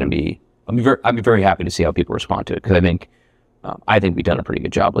think it's going to be, I'd be very happy to see how people respond to it, because I think we've done a pretty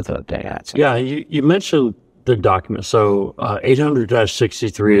good job with getting that. So. Yeah, you mentioned the document. So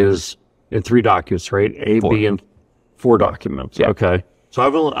 800-63 is in 3 documents, right? A, Four. B, and 4 documents. Yeah. Okay. So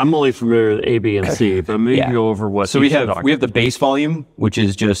I'm only familiar with A, B, and C, but maybe go over what. So we have the base volume, which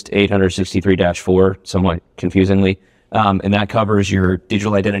is just 863-4, somewhat confusingly, and that covers your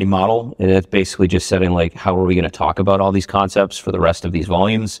digital identity model, and it's basically just setting like how are we going to talk about all these concepts for the rest of these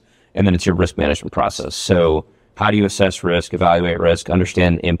volumes, and then it's your risk management process. So how do you assess risk, evaluate risk,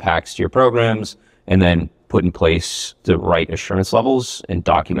 understand impacts to your programs, and then put in place the right assurance levels and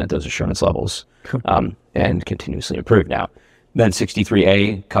document those assurance levels, and continuously improve. Now, then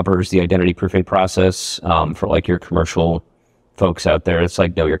 63A covers the identity proofing process for like your commercial folks out there. It's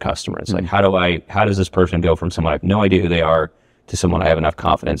like know your customer. It's like how does this person go from someone I have no idea who they are to someone I have enough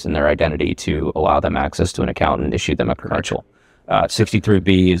confidence in their identity to allow them access to an account and issue them a credential.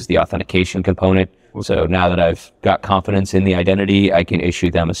 63B is the authentication component. So now that I've got confidence in the identity, I can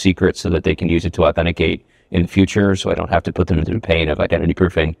issue them a secret so that they can use it to authenticate in the future, so I don't have to put them through the pain of identity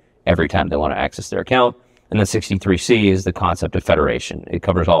proofing every time they want to access their account. And then 63C is the concept of federation. It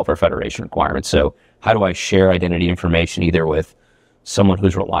covers all of our federation requirements. So how do I share identity information either with someone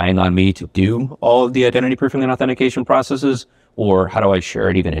who's relying on me to do all of the identity proofing and authentication processes, or how do I share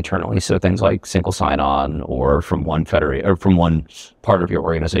it even internally? So things like single sign-on, or from one part of your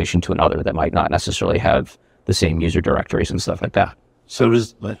organization to another that might not necessarily have the same user directories and stuff like that. So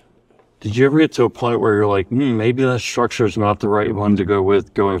did you ever get to a point where you're like, maybe that structure is not the right one to go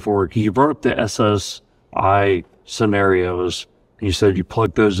with going forward? You brought up the SSI scenarios, and you said you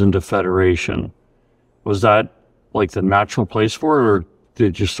plugged those into federation. Was that like the natural place for it, or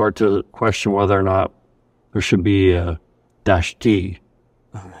did you start to question whether or not there should be a -T?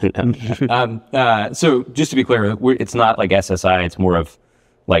 So just to be clear, it's not like SSI. It's more of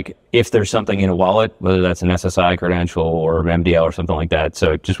like if there's something in a wallet, whether that's an SSI credential or MDL or something like that.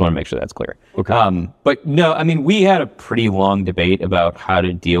 So just want to make sure that's clear. Okay. But no, we had a pretty long debate about how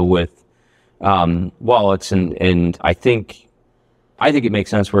to deal with wallets, and I think it makes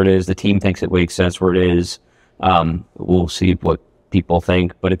sense where it is. The team thinks it makes sense where it is. We'll see what people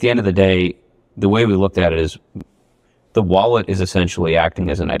think. But at the end of the day, the way we looked at it is the wallet is essentially acting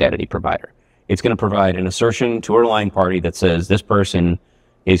as an identity provider. It's going to provide an assertion to a relying party that says this person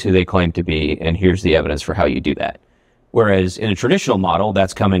is who they claim to be, and here's the evidence for how you do that. Whereas in a traditional model,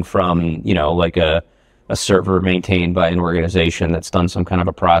 that's coming from, like a server maintained by an organization that's done some kind of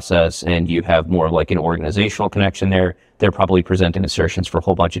a process, and you have more like an organizational connection there. They're probably presenting assertions for a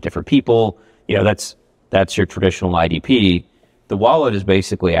whole bunch of different people. That's your traditional IDP. The wallet is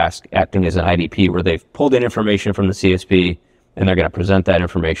basically acting as an IDP where they've pulled in information from the CSP, and they're going to present that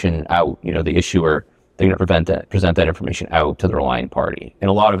information out. The issuer, they're going to present that information out to the relying party. And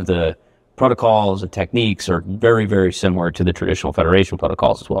a lot of the protocols and techniques are very, very similar to the traditional federation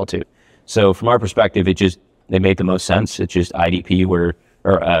protocols as well too. So from our perspective, they made the most sense. It's just IDP or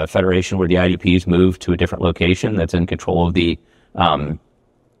a federation where the IDPs move to a different location that's in control of the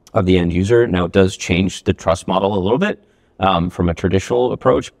end user. Now it does change the trust model a little bit from a traditional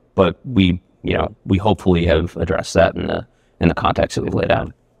approach, but we hopefully have addressed that in the context that we've laid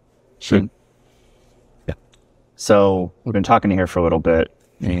out. Sure. Yeah. So we've been talking here for a little bit,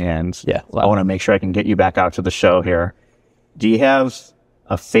 and I want to make sure I can get you back out to the show here. Do you have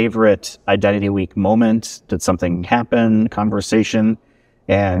a favorite Identity Week moment? Did something happen? Conversation?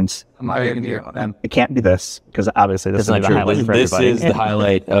 And it can't be this, because obviously this is the highlight for everybody. This is the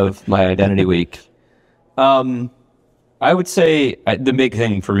highlight of my Identity Week. I would say the big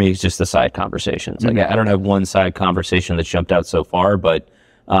thing for me is just the side conversations. Like I don't have one side conversation that's jumped out so far, but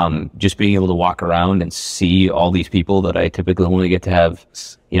just being able to walk around and see all these people that I typically only get to have,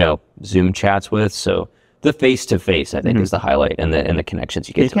 Zoom chats with. So the face-to-face, I think, is the highlight, and the connections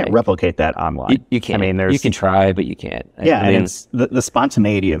you get to make. You can't replicate that online. You can't. You can try, but you can't. Yeah, and it's the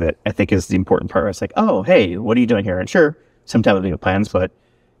spontaneity of it, I think, is the important part. It's like, oh, hey, what are you doing here? And sure, sometimes we have plans, but,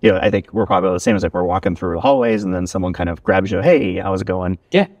 I think we're probably the same as like we're walking through the hallways, and then someone kind of grabs you, hey, how's it going?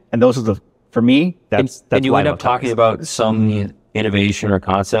 Yeah. And those are for me, that's and you end up talking about some innovation or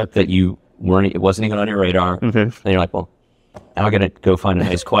concept that it wasn't even on your radar. And you're like, well, now I'm going to go find a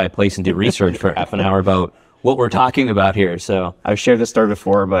nice quiet place and do research for half an hour about what we're talking about here. So I've shared this story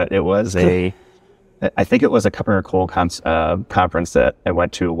before, but it was I think it was a Cup and Coal conference that I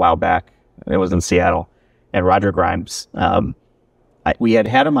went to a while back. It was in Seattle, and Roger Grimes, we had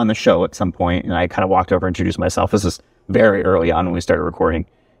him on the show at some point, and I kind of walked over and introduced myself. This is very early on when we started recording,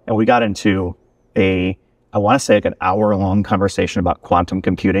 and we got into I want to say like an hour-long conversation about quantum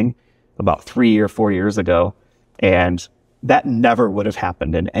computing about 3 or 4 years ago, and that never would have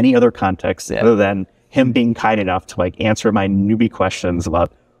happened in any other context other than him being kind enough to like answer my newbie questions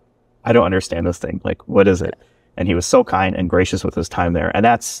about, I don't understand this thing. Like, what is it? And he was so kind and gracious with his time there. And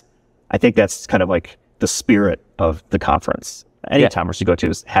I think that's kind of like the spirit of the conference. Any conference you go to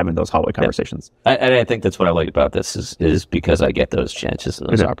is having those hallway conversations. And I think that's what I like about this is because I get those chances and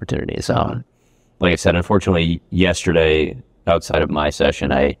those opportunities. Like I said, unfortunately, yesterday, outside of my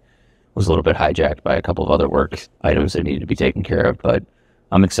session, I was a little bit hijacked by a couple of other work items that needed to be taken care of. But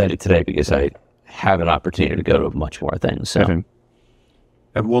I'm excited today because I have an opportunity to go to much more things. So. I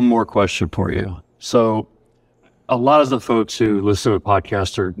have one more question for you. So a lot of the folks who listen to the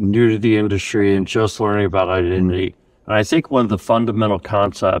podcast are new to the industry and just learning about identity. And I think one of the fundamental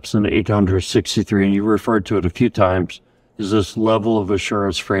concepts in 863, and you referred to it a few times, is this level of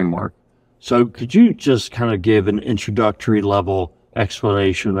assurance framework. So could you just kind of give an introductory level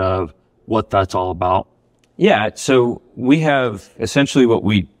explanation of what that's all about? Yeah. So we have essentially what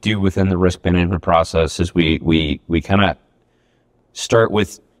we do within the risk management process is we kind of start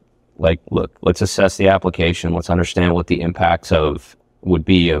with like, look, let's assess the application. Let's understand what the impacts would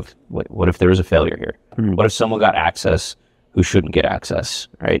be of what if there is a failure here? What if someone got access who shouldn't get access,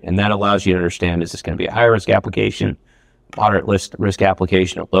 right? And that allows you to understand, is this going to be a high risk application, moderate risk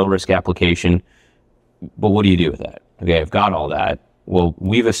application, a low risk application? But what do you do with that? Okay, I've got all that. Well,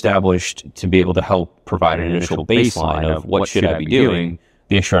 we've established to be able to help provide an initial baseline of what should I be doing,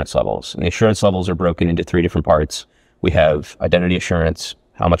 the assurance levels. And the assurance levels are broken into 3 different parts. We have identity assurance.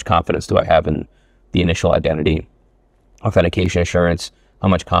 How much confidence do I have in the initial identity? Authentication assurance. How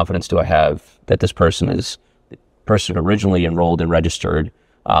much confidence do I have that this person is the person originally enrolled and registered,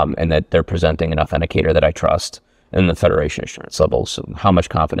 and that they're presenting an authenticator that I trust? And the federation assurance levels. So how much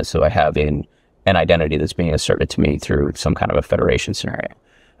confidence do I have in an identity that's being asserted to me through some kind of a federation scenario?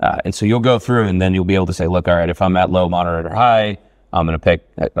 And so you'll go through, and then you'll be able to say, look, all right, if I'm at low, moderate, or high, I'm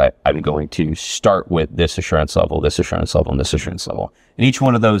going to start with this assurance level, this assurance level, and this assurance level. And each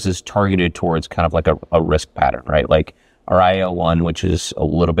one of those is targeted towards kind of like a risk pattern, right? Like our IAL1, which is a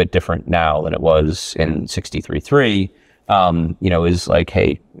little bit different now than it was in 63.3, is like,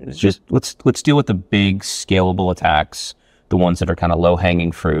 hey, it's just let's deal with the big scalable attacks the ones that are kind of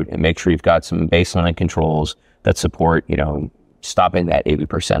low-hanging fruit, and make sure you've got some baseline controls that support, stopping that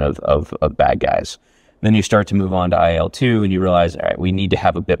 80% of bad guys. Then you start to move on to IL2, and you realize, all right, we need to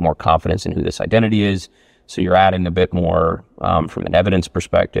have a bit more confidence in who this identity is. So you're adding a bit more from an evidence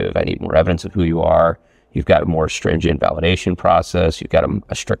perspective. I need more evidence of who you are. You've got a more stringent validation process. You've got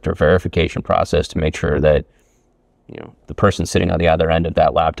a stricter verification process to make sure that the person sitting on the other end of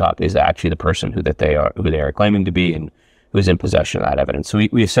that laptop is actually the person who they are claiming to be and who is in possession of that evidence. So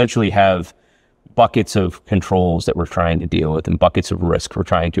we essentially have buckets of controls that we're trying to deal with and buckets of risk we're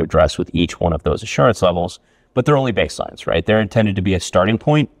trying to address with each one of those assurance levels, but they're only baselines, right? They're intended to be a starting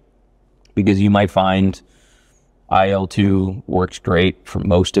point, because you might find IL2 works great for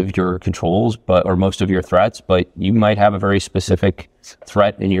most of your controls, or most of your threats, but you might have a very specific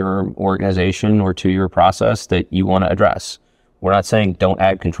threat in your organization or to your process that you want to address. We're not saying don't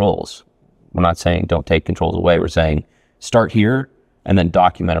add controls. We're not saying don't take controls away. We're saying start here and then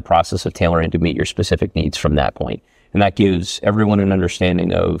document a process of tailoring to meet your specific needs from that point. And that gives everyone an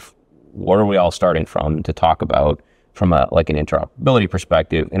understanding of what are we all starting from to talk about from an interoperability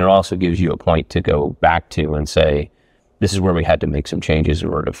perspective. And it also gives you a point to go back to and say, this is where we had to make some changes in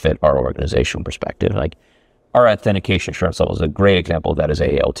order to fit our organizational perspective. Like our authentication assurance level is a great example of that as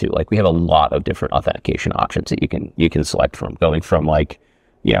AAL2. Like we have a lot of different authentication options that you can select from, going from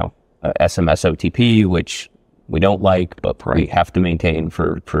SMS OTP, which we don't like, but we have to maintain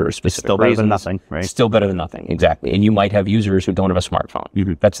for specific reasons. Still better than nothing, right? Still better than nothing, exactly. And you might have users who don't have a smartphone.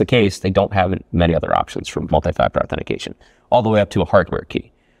 If that's the case, they don't have many other options for multi-factor authentication, all the way up to a hardware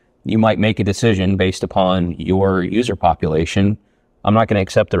key. You might make a decision based upon your user population. I'm not going to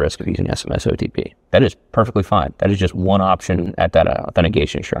accept the risk of using SMS OTP. That is perfectly fine. That is just one option at that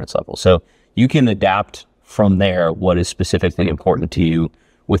authentication assurance level. So you can adapt from there what is specifically important to you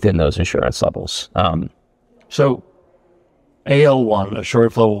within those assurance levels. So AL1,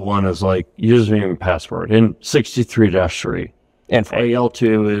 assurance level 1 is like username and password in 63-3. And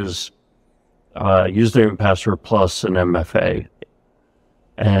AL2 is username and password plus an MFA.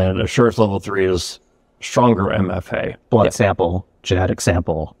 And assurance level 3 is stronger MFA. Blood sample, genetic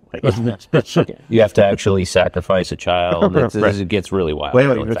sample. you have to actually sacrifice a child. It gets really wild.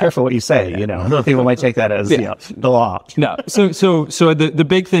 Wait, be careful what you say. People might take that as the law. No. So the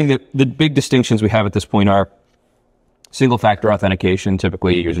big thing the big distinctions we have at this point are single-factor authentication,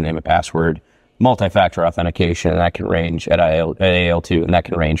 typically username and password, multi-factor authentication, and that can range at AAL2, and that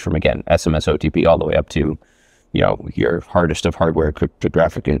can range from, again, SMS OTP all the way up to, your hardest of hardware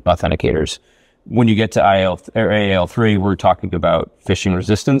cryptographic authenticators. When you get to AAL3, we're talking about phishing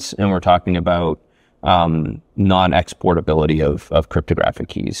resistance, and we're talking about non-exportability of cryptographic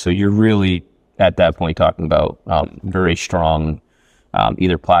keys. So you're really, at that point, talking about very strong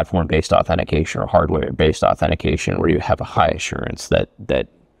either platform-based authentication or hardware-based authentication, where you have a high assurance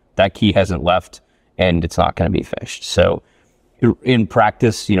that key hasn't left and it's not going to be phished. So in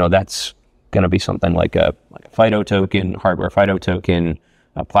practice, that's going to be something like a FIDO token, hardware FIDO token,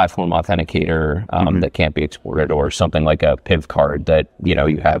 a platform authenticator that can't be exported, or something like a PIV card that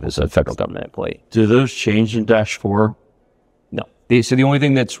you have as a federal government employee. Do those change in Dash 4? No. So the only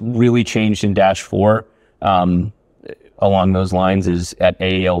thing that's really changed in Dash 4 along those lines is at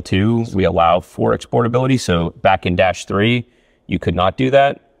AAL2, we allow for exportability. So back in Dash 3, you could not do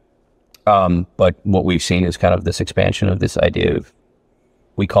that. But what we've seen is kind of this expansion of this idea of,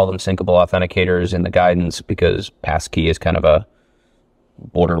 we call them syncable authenticators in the guidance, because passkey is kind of a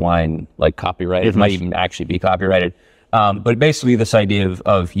borderline copyright. It might even actually be copyrighted. But basically this idea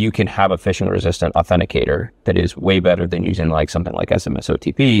of you can have a phishing resistant authenticator that is way better than using something like SMS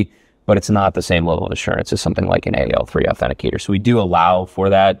OTP, but it's not the same level of assurance as something like an AL3 authenticator. So we do allow for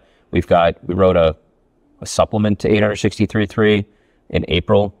that. We wrote a supplement to 863.3 in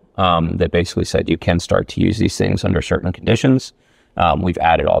April that basically said you can start to use these things under certain conditions. We've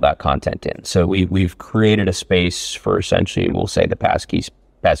added all that content in. So we've created a space for, essentially, we'll say, the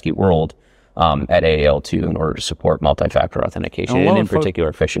passkey world at AAL2 in order to support multi-factor authentication, and in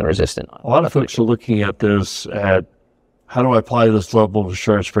particular phishing resistant. A lot of folks are looking at this at, how do I apply this level of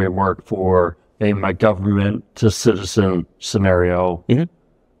assurance framework for my government to citizen scenario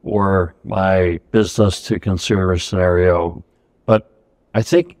or my business to consumer scenario? But I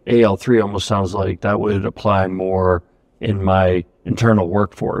think AL3 almost sounds like that would apply more in my internal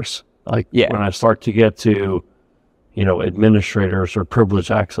workforce. When I start to get to, administrators or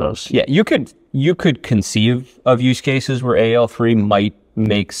privileged access. Yeah, you could conceive of use cases where AL3 might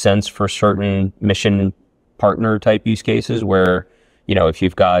make sense for certain mission partner type use cases, where, if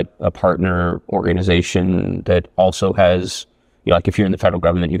you've got a partner organization that also has, if you're in the federal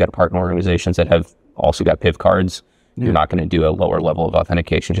government, you've got partner organizations that have also got PIV cards, You're not going to do a lower level of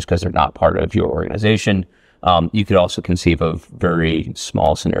authentication just because they're not part of your organization. You could also conceive of very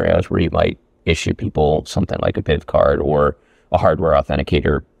small scenarios where you might issue people something like a PIV card or a hardware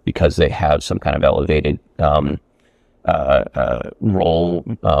authenticator because they have some kind of elevated role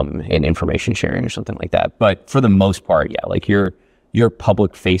in information sharing or something like that. But for the most part, yeah, like your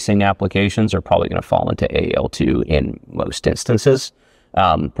public facing applications are probably going to fall into AAL2 in most instances,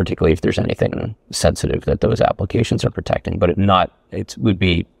 particularly if there's anything sensitive that those applications are protecting. But we're not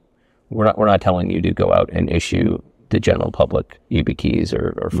telling you to go out and issue the general public YubiKeys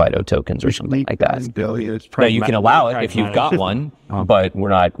or FIDO tokens or something like that. Now, you can allow it if you've got one, but we're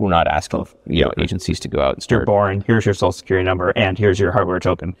not asking agencies to go out and start. You're born. Here's your social security number, and here's your hardware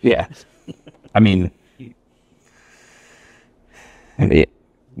token. Yeah, I mean,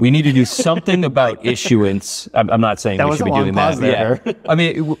 we need to do something about issuance. I'm not saying we should be doing that. Yeah. I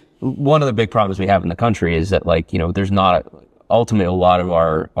mean, one of the big problems we have in the country is that, there's not ultimately a lot of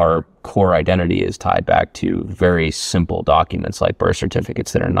our core identity is tied back to very simple documents like birth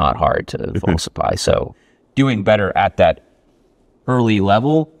certificates that are not hard to falsify. So doing better at that early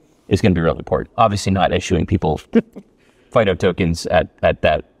level is going to be really important. Obviously not issuing people FIDO tokens at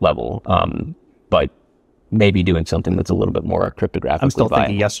that level, but maybe doing something that's a little bit more cryptographically I'm still viable.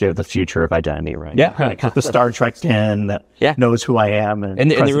 thinking yesterday of the future of identity, right? Yeah. Like the Star Trek skin that knows who I am.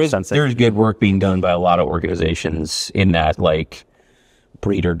 And there's good work being done by a lot of organizations in that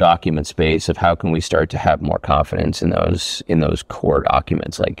breeder document space of how can we start to have more confidence in those core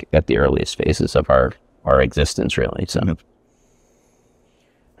documents, like at the earliest phases of our existence, really. So,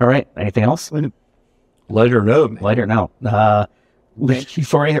 all right. Anything else? Lighter note.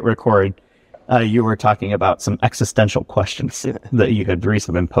 Before I hit record, you were talking about some existential questions that you had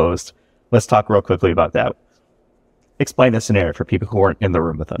recently been posed. Let's talk real quickly about that. Explain the scenario for people who weren't in the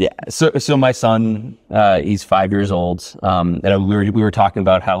room with us. Yeah. So my son, he's 5 years old. And we were talking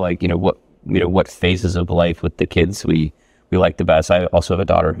about how what phases of life with the kids we like the best. I also have a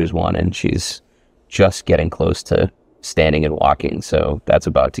daughter who's 1 and she's just getting close to standing and walking. So that's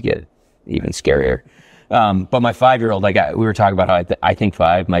about to get even scarier. But my 5-year-old, we were talking about how I think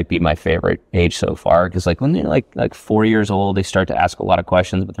 5 might be my favorite age so far. Cause when they're like 4 years old, they start to ask a lot of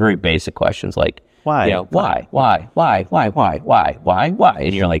questions, but very basic questions like, why? Why?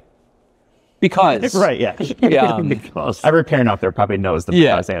 And you're like, because. Right, yeah. Because. Every parent out there probably knows the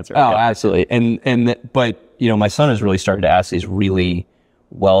because answer. Oh, absolutely. But my son has really started to ask these really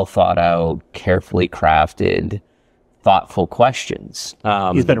well thought out, carefully crafted, thoughtful questions.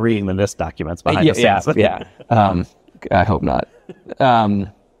 He's been reading the NIST documents behind the scenes. Yeah. I hope not.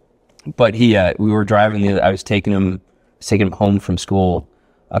 But we were driving. I was taking him home from school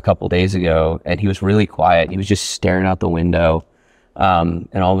a couple days ago, and he was really quiet. He was just staring out the window. And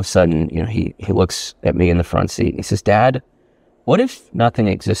all of a sudden, he looks at me in the front seat and he says, "Dad, what if nothing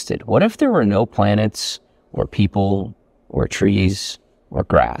existed? What if there were no planets or people or trees or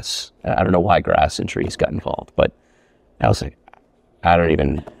grass?" I don't know why grass and trees got involved, but I was like, I don't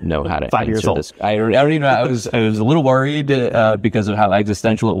even know how to 5 years answer old. this. I don't even know. I was a little worried because of how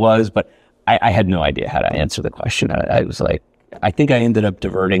existential it was, but I had no idea how to answer the question. I was like, I think I ended up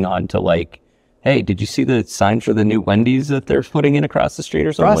diverting on to hey, did you see the sign for the new Wendy's that they're putting in across the street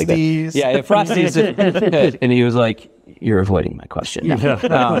or something like that? Yeah, Frosties. And he was like, "You're avoiding my question."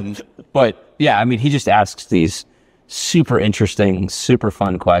 But yeah, I mean, he just asks these super interesting, super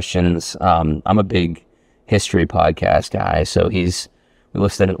fun questions. I'm a big history podcast guy, so we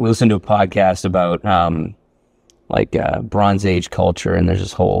listened to a podcast about Bronze Age culture, and there's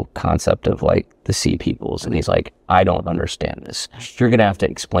this whole concept of the Sea Peoples, and he's like, "I don't understand this. You're gonna have to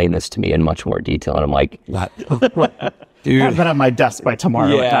explain this to me in much more detail." And I'm like, "Dude, I've been at my desk by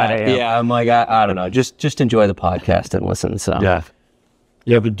tomorrow at 9 a.m. Yeah, I'm like, I don't know. Just enjoy the podcast and listen." So yeah,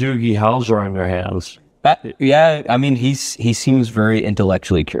 you have a Doogie Howser on your hands. Yeah, I mean, he seems very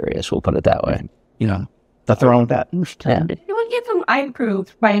intellectually curious. We'll put it that way. Yeah, nothing wrong with that. Yeah. Did anyone get some eye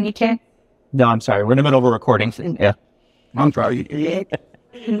approved by any chance? No, I'm sorry. We're in the middle of a recording. Yeah. I'm sorry.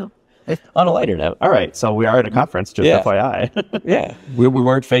 On a lighter note. All right. So we are at a conference, just FYI. Yeah. We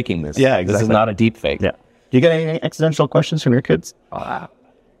weren't faking this. Yeah, exactly. This is not a deep fake. Yeah. Do you get any existential questions from your kids?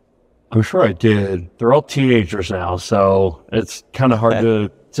 I'm sure I did. They're all teenagers now, so it's kind of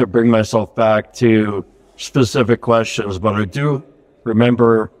hard to bring myself back to specific questions. But I do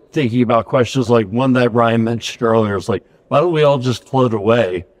remember thinking about questions like one that Ryan mentioned earlier. It's like, why don't we all just float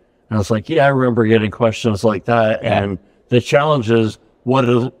away? And I was like, yeah, I remember getting questions like that. Yeah. And the challenge is, what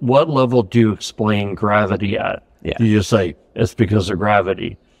level do you explain gravity at? Yeah. You just say, it's because of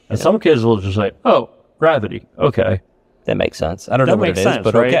gravity. And some kids will just say, oh, gravity. Okay. That makes sense. I don't know That what makes it is, sense,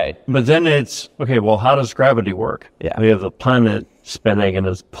 but right? okay. But then it's, okay, well, how does gravity work? Yeah. We have the planet spinning and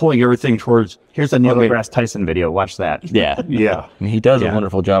it's pulling everything towards... Here's a Neil deGrasse Tyson video. Watch that. Yeah. Yeah. I mean, he does a Yeah.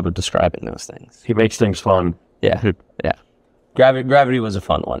 wonderful job of describing those things. He makes things fun. Yeah. Yeah. Gravity was a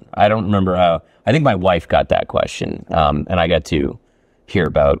fun one. I don't remember how. I think my wife got that question, and I got to hear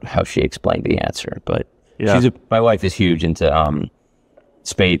about how she explained the answer. But Yeah. my wife is huge into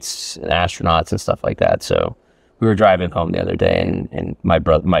space and astronauts and stuff like that. So we were driving home the other day, and my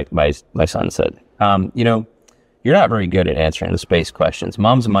son said, you're not very good at answering the space questions.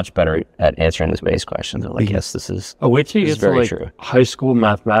 Mom's much better at answering the space questions. I'm like, yes, this is. Oh, wait till you This get is to very like true. high school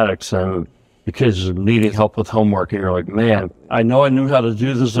mathematics and the kids are needing help with homework, and you're like, man, I know I knew how to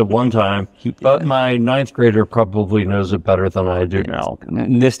do this at one time, but my ninth grader probably knows it better than I do now.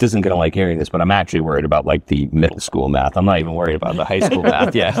 NIST isn't going to like hearing this, but I'm actually worried about like the middle school math. I'm not even worried about the high school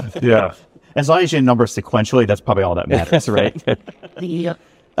math. Yeah. Yeah. As long as you number sequentially, that's probably all that matters, right? Yeah.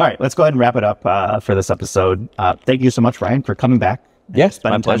 All right, let's go ahead and wrap it up for this episode. Thank you so much, Ryan, for coming back. Yes,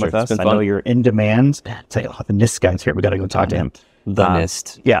 Spending my time pleasure. with It's us. been I know fun. you're in demand. Say, oh, the NIST guy's here. We got to go talk to him. The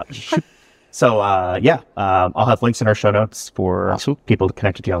NIST. Yeah. So, I'll have links in our show notes for people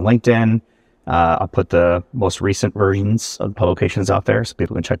connected to you on LinkedIn. I'll put the most recent versions of publications out there so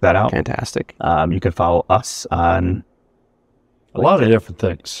people can check that out. Fantastic. You can follow us on A lot of different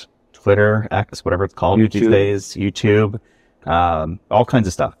things. Twitter, X, whatever it's called these YouTube. days, YouTube, all kinds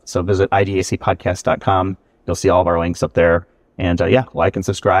of stuff. So visit idacpodcast.com. You'll see all of our links up there. And like and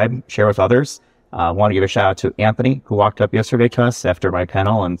subscribe, share with others. Want to give a shout out to Anthony, who walked up yesterday to us after my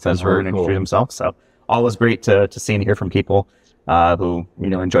panel and says very we're going to cool. introduce himself. So always great to see and hear from people who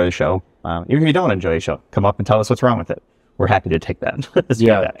enjoy the show. Even if you don't enjoy the show, come up and tell us what's wrong with it. We're happy to take that.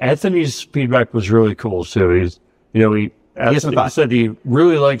 Yeah. Anthony's feedback was really cool too. He said he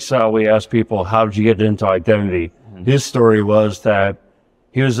really likes how we ask people, how did you get into identity? His story was that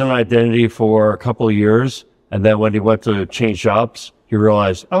he was in identity for a couple of years. And then when he went to change jobs, he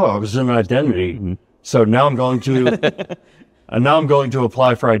realized, oh, I was in identity. So now I'm going to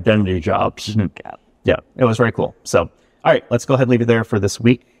apply for identity jobs. Yeah, it was very cool. So, all right, let's go ahead and leave it there for this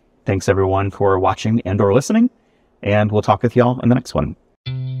week. Thanks everyone for watching and or listening. And we'll talk with y'all in the next one.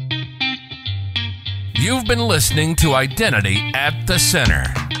 You've been listening to Identity at the Center.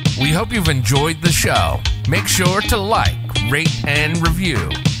 We hope you've enjoyed the show. Make sure to like, rate, and review.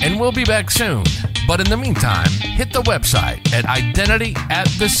 And we'll be back soon. But in the meantime, hit the website at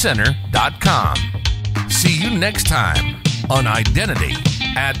identityatthecenter.com. See you next time on Identity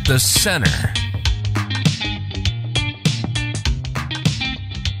at the Center.